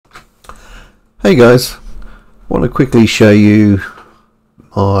Hey guys, I want to quickly show you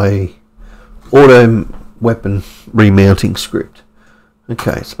my auto weapon remounting script.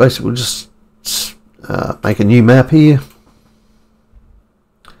 Okay, so basically we'll just make a new map here.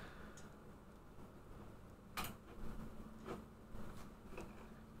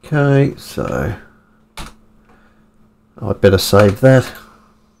 Okay, so I better save that.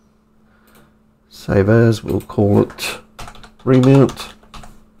 Save as, we'll call it remount.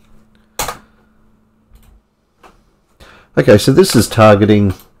 Okay, so this is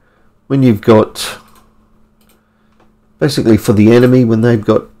targeting when you've got, basically for the enemy, when they've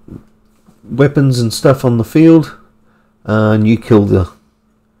got weapons and stuff on the field, and you kill the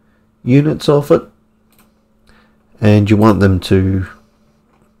units off it, and you want them to,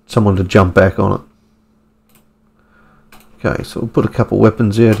 someone to jump back on it. Okay, so we'll put a couple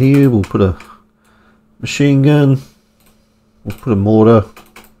weapons out here. We'll put a machine gun, we'll put a mortar,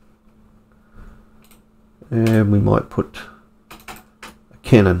 and we might put a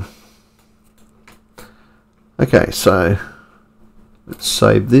cannon. Okay, so let's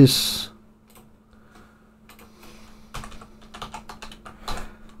save this.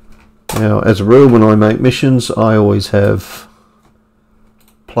 Now, as a rule, when I make missions, I always have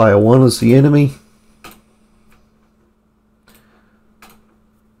player 1 as the enemy,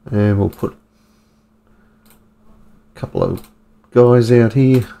 and we'll put a couple of guys out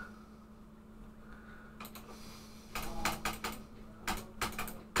here.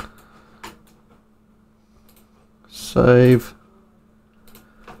 Save.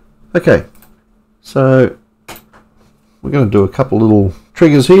 Okay, so we're going to do a couple little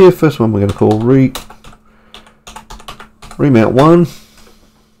triggers here. First one we're going to call remount 1,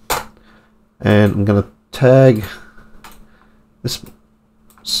 and I'm going to tag this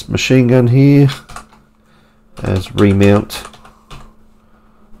machine gun here as remount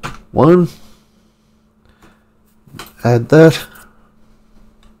 1. Add that.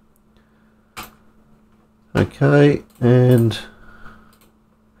 Okay, and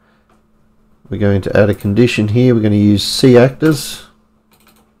we're going to add a condition here. We're going to use C actors,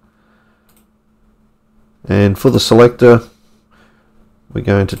 and for the selector we're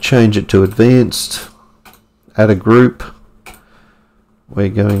going to change it to advanced. Add a group. We're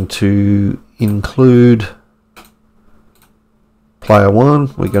going to include player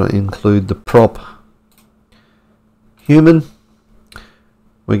 1. We're going to include the prop human.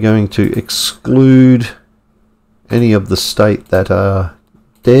 We're going to exclude any of the state that are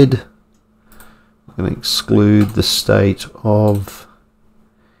dead. We're going to exclude the state of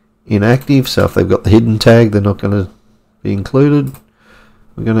inactive, so if they've got the hidden tag they're not going to be included.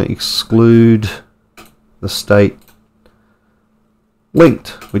 We're going to exclude the state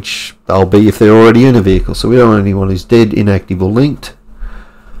linked, which they'll be if they're already in a vehicle, so we don't want anyone who's dead, inactive or linked.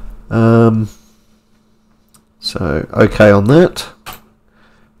 So okay on that,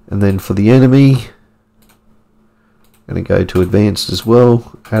 and then for the enemy going to go to advanced as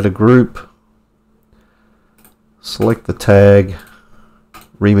well, add a group, select the tag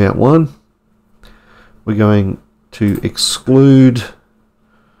remount 1. We're going to exclude,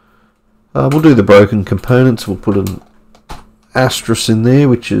 we'll do the broken components. We'll put an asterisk in there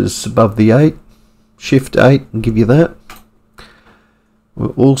which is above the 8, shift 8 and give you that. We're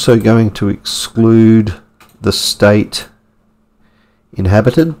also going to exclude the state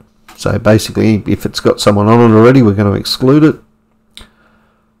inhabited. So basically, if it's got someone on it already, we're going to exclude it.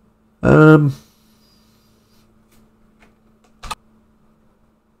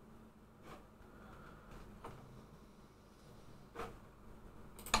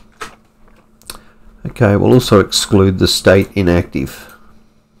 Okay, we'll also exclude the state inactive.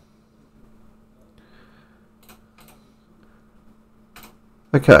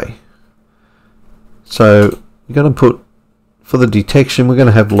 Okay, so we're going to put, for the detection, we're going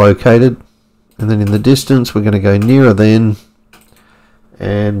to have located, and then in the distance we're going to go nearer than,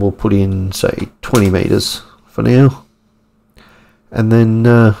 and we'll put in, say, 20 meters for now. And then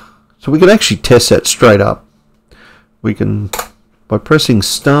so we can actually test that straight up. We can, by pressing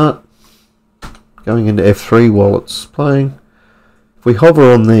start, going into F3 while it's playing, if we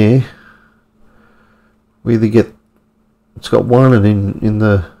hover on there, we either get, it's got 1, and in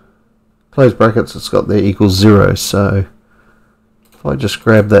the closed brackets it's got there equals 0. So if I just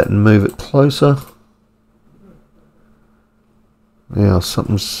grab that and move it closer. Now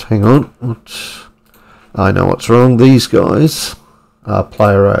something's, hang on, I know what's wrong. These guys are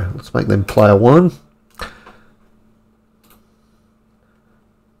player A. Let's make them player 1.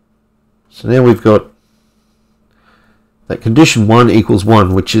 So now we've got that condition 1 equals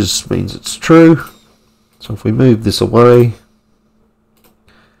 1, which means it's true. So if we move this away,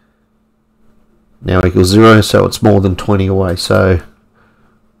 now equals 0, so it's more than 20 away. So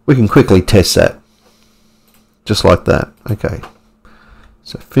we can quickly test that, just like that. Okay,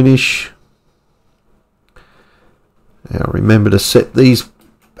 so finish. Now remember to set these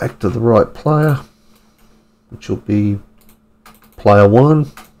back to the right player, which will be player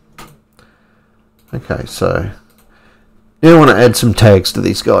 1. Okay, so now I want to add some tags to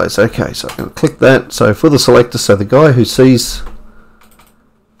these guys. Okay, so I'm going to click that. So for the selector, so the guy who sees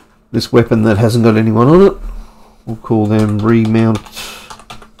this weapon that hasn't got anyone on it, we'll call them remounter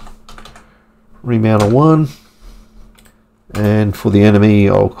 1. And for the enemy,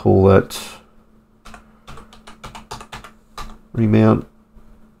 I'll call that remounted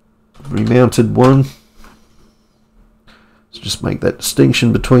 1. So just make that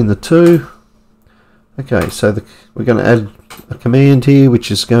distinction between the two. Okay, so we're going to add a command here, which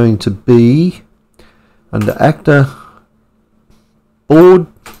is going to be under actor board,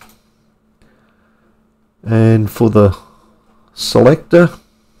 and for the selector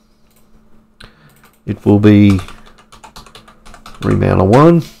it will be remounter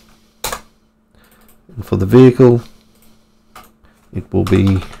 1, and for the vehicle it will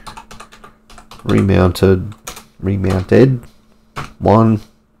be remounted 1.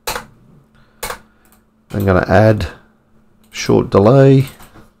 I'm going to add short delay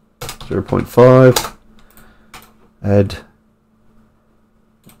 0.5, add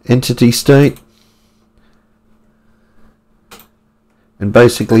entity state, and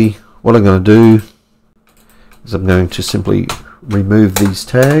basically what I'm going to do is I'm going to simply remove these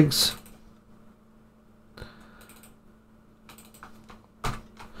tags.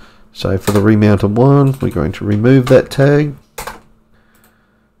 So for the remounted 1, we're going to remove that tag,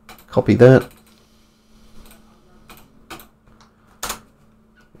 copy that,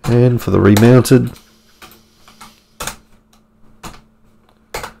 and for the remounted,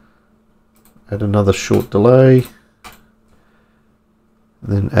 add another short delay,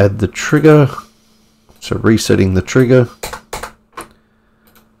 and then add the trigger, so resetting the trigger,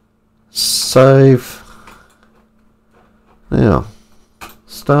 save. Now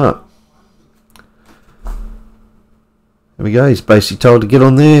start. There we go, he's basically told to get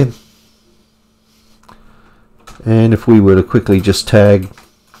on there. And if we were to quickly just tag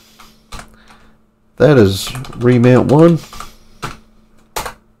that as remount 1,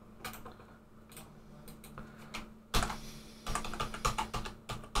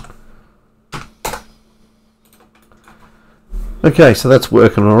 okay, so that's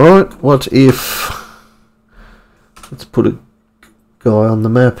working alright. What if, let's put a guy on the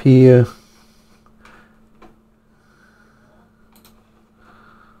map here.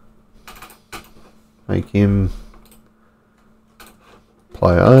 Make him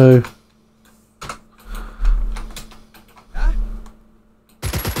player O.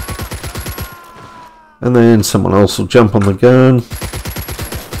 And then someone else will jump on the gun.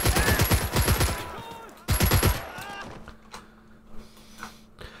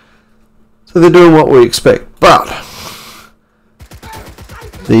 So they're doing what we expect, but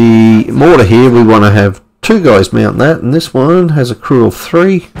the mortar here, we want to have 2 guys mount that, and this one has a crew of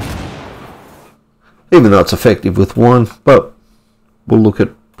 3. Even though it's effective with 1, but we'll look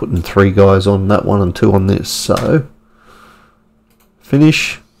at putting 3 guys on that one and 2 on this. So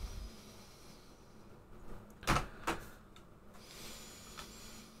finish.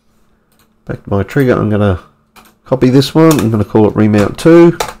 Back to my trigger, I'm going to copy this one. I'm going to call it remount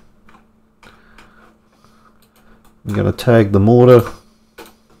 2. I'm going to tag the mortar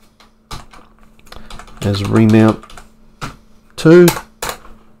as remount 2.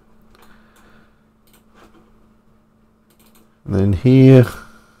 And then here,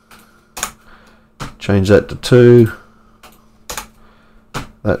 change that to 2,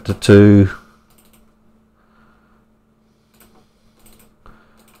 that to 2,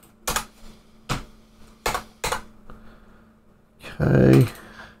 okay,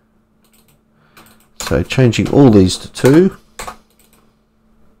 so changing all these to 2.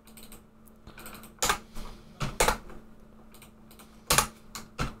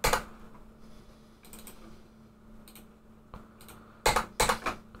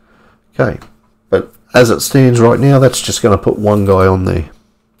 Okay, but as it stands right now, that's just going to put 1 guy on there.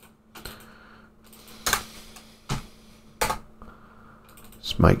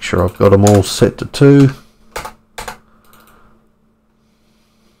 Just make sure I've got them all set to 2.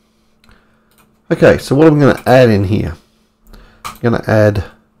 Okay, so what I'm going to add in here, I'm going to add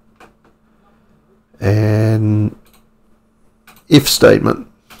an if statement.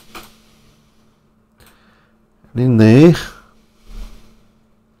 And in there,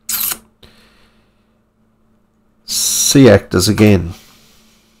 C actors again,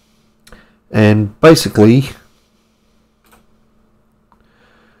 And basically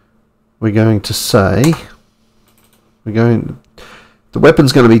we're going to say the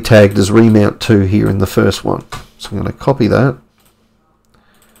weapon's going to be tagged as remount 2 here in the first one. So I'm going to copy that,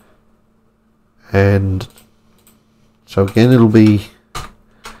 and so again it'll be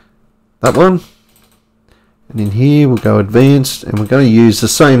that one, and in here we'll go advanced, and we're going to use the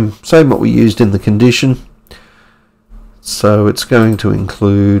same what we used in the condition. So it's going to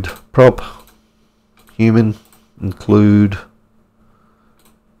include prop, human, include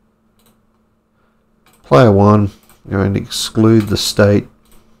player 1, I'm going to exclude the state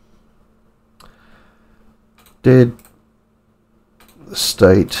dead, the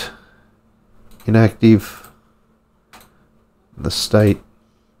state inactive, the state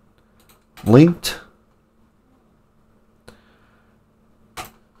linked,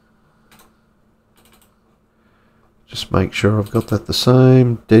 just make sure I've got that the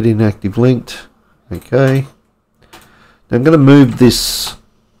same, dead, inactive, linked. Okay, now I'm going to move this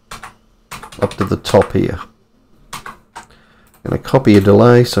up to the top here. I'm going to copy a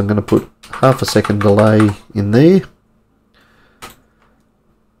delay, so I'm going to put half a second delay in there.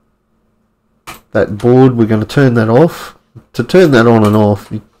 That board, we're going to turn that off. To turn that on and off,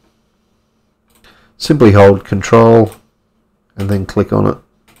 you simply hold Control and then click on it,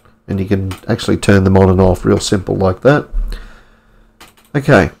 and you can actually turn them on and off real simple like that.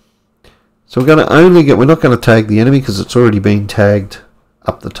 Okay, so we're not going to tag the enemy because it's already been tagged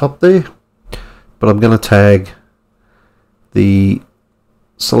up the top there, but I'm going to tag the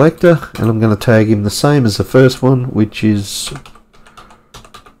selector, and I'm going to tag him the same as the first one, which is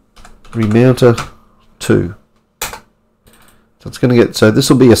remounter 2. So it's going to get, so this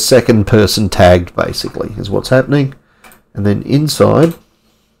will be a second person tagged basically is what's happening. And then inside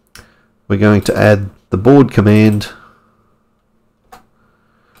we're going to add the board command,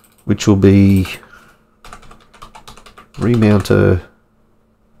 which will be remounter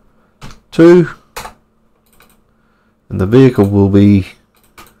 2, and the vehicle will be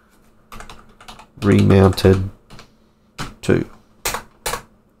remounted 2.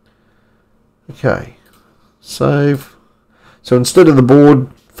 Okay, save. So instead of the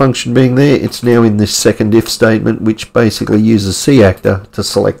board function being there, it's now in this second if statement, which basically uses cActor to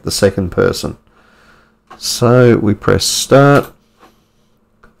select the second person. So we press start.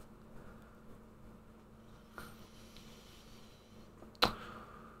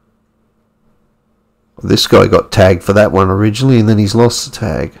 This guy got tagged for that one originally, and then he's lost the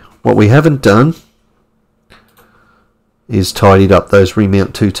tag. What we haven't done is tidied up those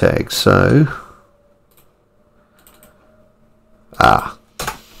remount 2 tags. So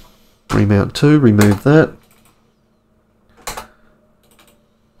remount 2, remove that.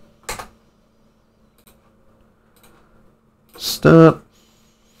 Start.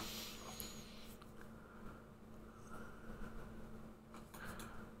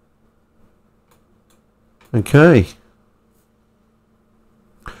 Okay.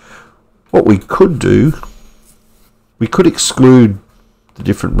 What we could do, we could exclude the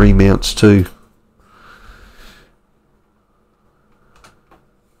different remounts too.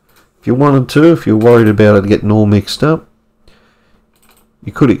 If you wanted to, if you're worried about it getting all mixed up,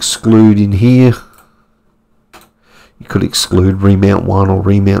 you could exclude in here. You could exclude remount 1 or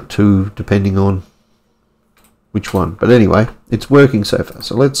remount 2 depending on which one. But anyway, it's working so far.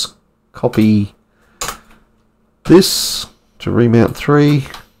 So let's copy this to remount 3.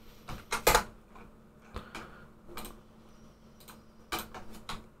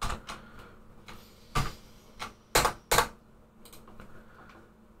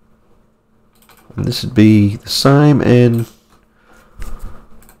 And this would be the same, and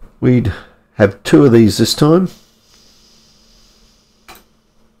we'd have 2 of these this time.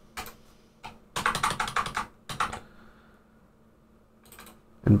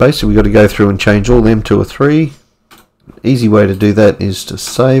 And basically we've got to go through and change all them to a 3. Easy way to do that is to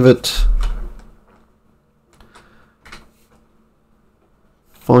save it.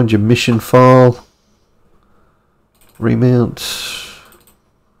 Find your mission file. Remount.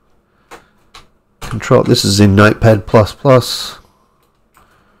 Control. This is in Notepad++.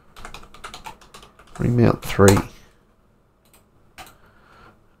 Remount 3.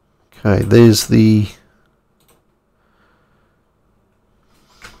 Okay, there's the.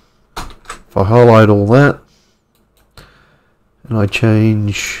 If I highlight all that and I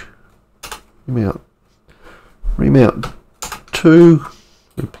change remount 2,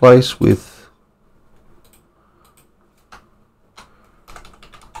 replace with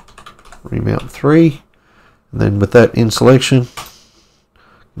remount 3, and then with that in selection,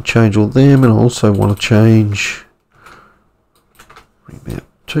 change all them, and I also want to change remount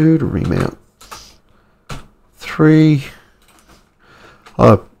 2 to remount 3.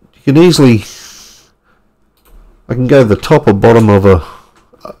 You can easily, I can go to the top or bottom of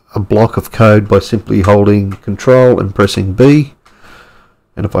a block of code by simply holding Control and pressing B.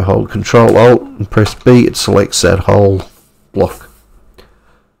 And if I hold Control Alt and press B, it selects that whole block.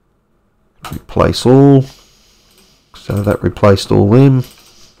 Replace all. So that replaced all them.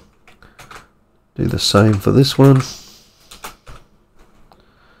 Do the same for this one.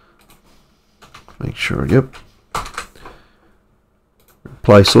 Make sure, yep.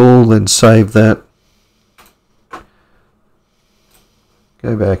 Replace all, then save that.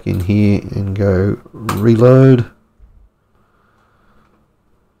 Go back in here and go reload.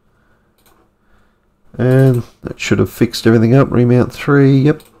 And that should have fixed everything up. Remount 3,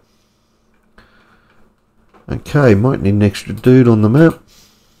 yep. Okay, might need an extra dude on the map.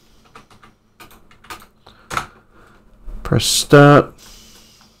 Press start.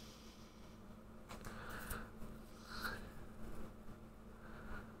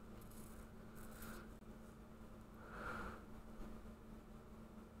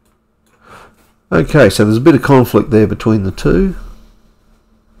 Okay, so there's a bit of conflict there between the two.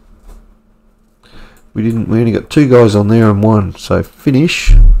 We only got 2 guys on there and 1, so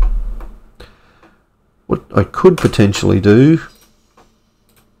finish. What I could potentially do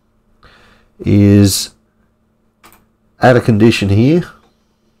is add a condition here,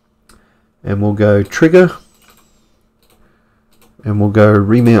 and we'll go trigger, and we'll go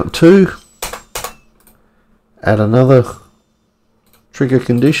remount 2, add another trigger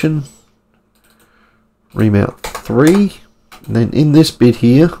condition, remount 3, and then in this bit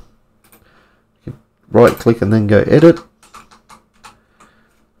here, right click and then go edit.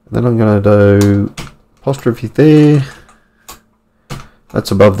 And then I'm going to do apostrophe there.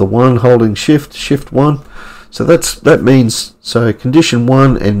 That's above the 1, holding shift 1. So that means so condition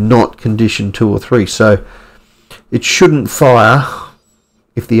 1 and not condition 2 or 3. So it shouldn't fire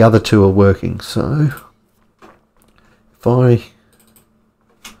if the other 2 are working. So if I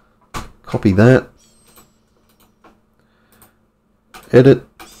copy that, edit,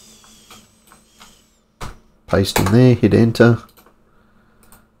 paste in there, hit enter,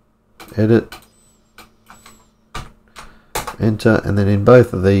 edit, enter, and then in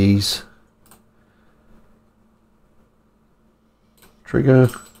both of these, trigger.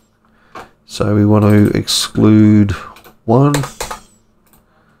 So we want to exclude 1.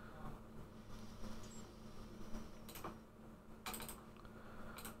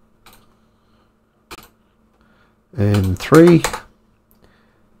 And 3.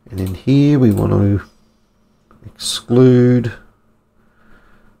 And in here we want to exclude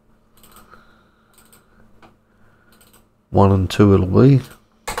 1 and 2 it'll be.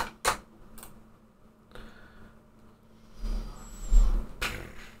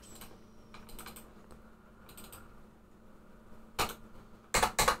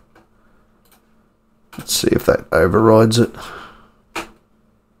 Let's see if that overrides it.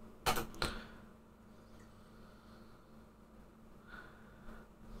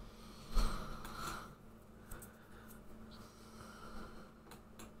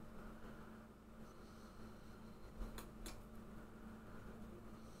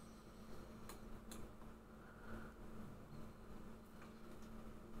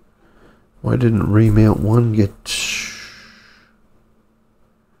 Why didn't remount 1 get...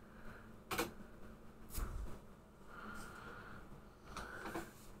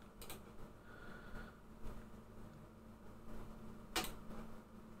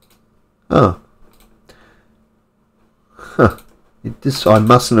 Oh. Huh. I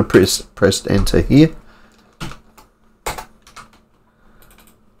mustn't have pressed enter here.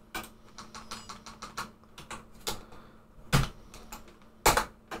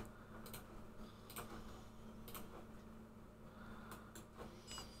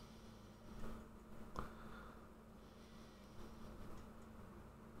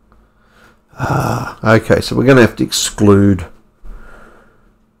 Okay, so we're going to have to exclude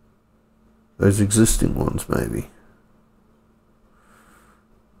those existing ones, maybe.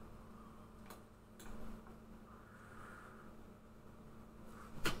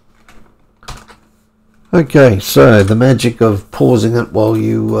 Okay, so the magic of pausing it while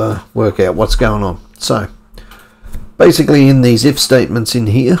you work out what's going on. So, basically in these if statements in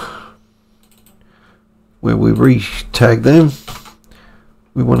here, where we re-tag them,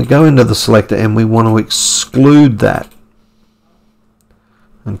 we want to go into the selector and we want to exclude that.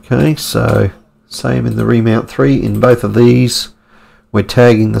 Okay, so same in the remount 3. In both of these, we're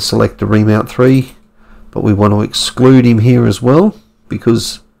tagging the selector remount 3, but we want to exclude him here as well,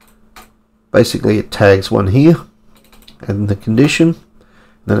 because basically it tags one here and the condition,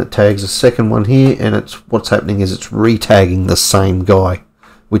 Then it tags a second one here, and what's happening is it's re-tagging the same guy,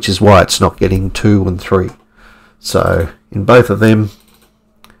 which is why it's not getting 2 and 3. So in both of them,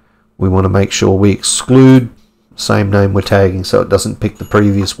 we want to make sure we exclude the same name we're tagging so it doesn't pick the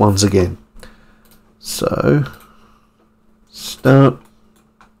previous ones again. So start.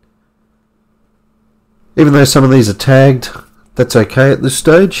 Even though some of these are tagged, that's okay at this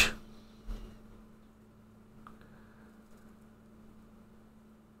stage.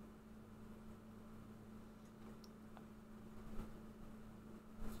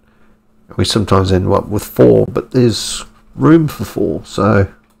 We sometimes end up with 4, but there's room for 4,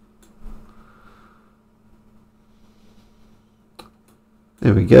 so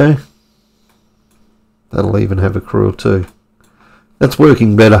there we go. That'll even have a crew or 2. That's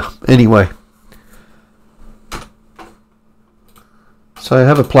working better anyway. So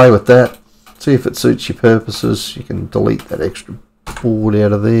have a play with that. See if it suits your purposes. You can delete that extra board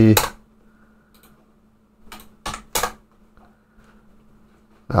out of there.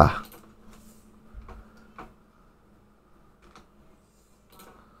 Ah.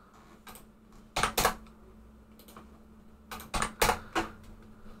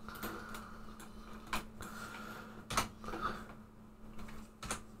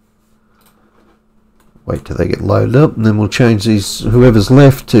 Wait till they get loaded up, and then we'll change these, whoever's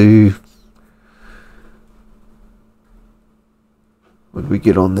left, to, what did we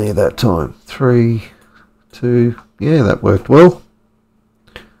get on there that time? 3, 2, yeah, that worked well.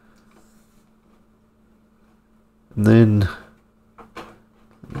 And then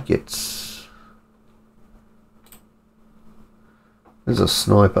it gets, there's a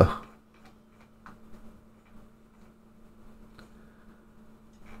sniper.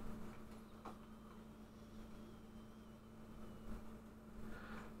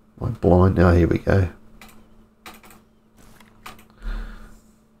 My blind, oh here we go.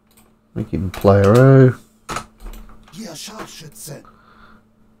 Make him player O. Hier Scharfschütze.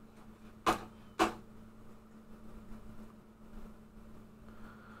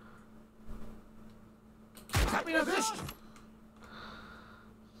 Ich hab ihn erwischt.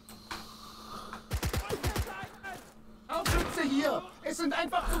 Aufschütze hier. Es sind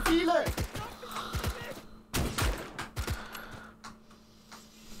einfach zu viele.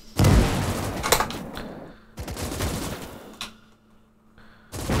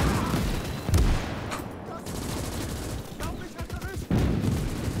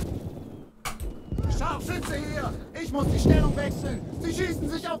 Scharfschütze hier! Ich muss die Stellung wechseln! Sie schießen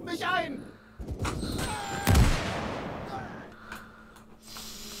sich auf mich ein!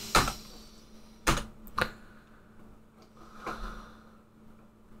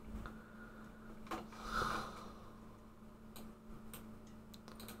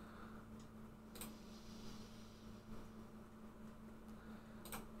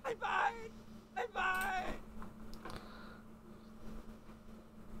 Ein Bein! Ein Bein!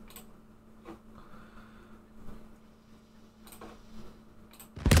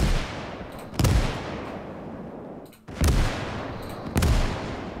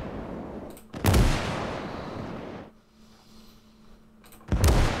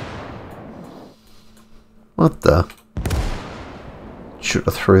 What the? Should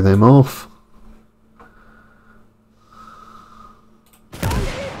have threw them off.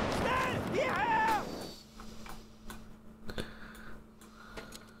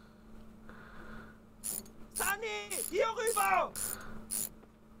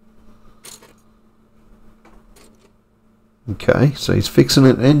 Okay, so he's fixing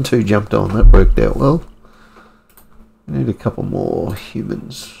it and 2 jumped on. That worked out well. We need a couple more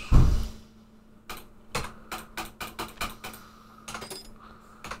humans.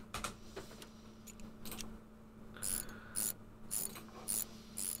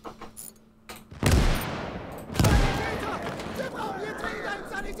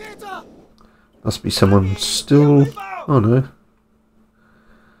 Must be someone still. Oh no.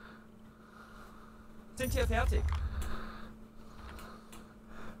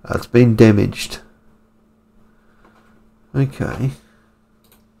 It's been damaged. Okay.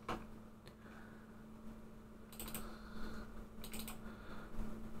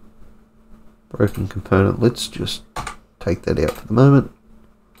 Broken component. Let's just take that out for the moment.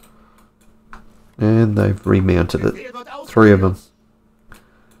 And they've remounted it. 3 of them.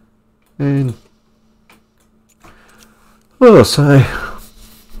 And well, so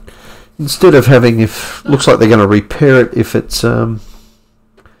instead of having, if looks like they're going to repair it if it's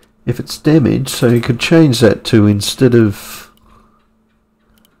damaged, so you could change that to instead of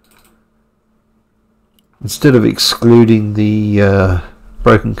excluding the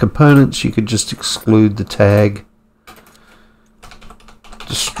broken components, you could just exclude the tag.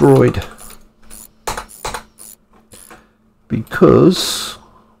 destroyed, because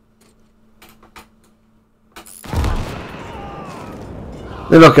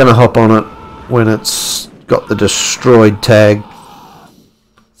they're not going to hop on it when it's got the destroyed tag.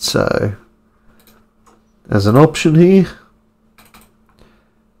 So as an option here,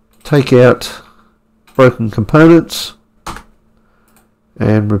 take out broken components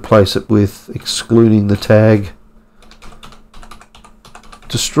and replace it with excluding the tag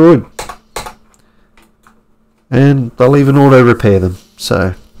destroyed, and they'll even auto repair them.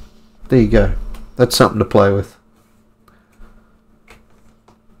 So there you go, that's something to play with.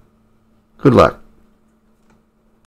 Good luck.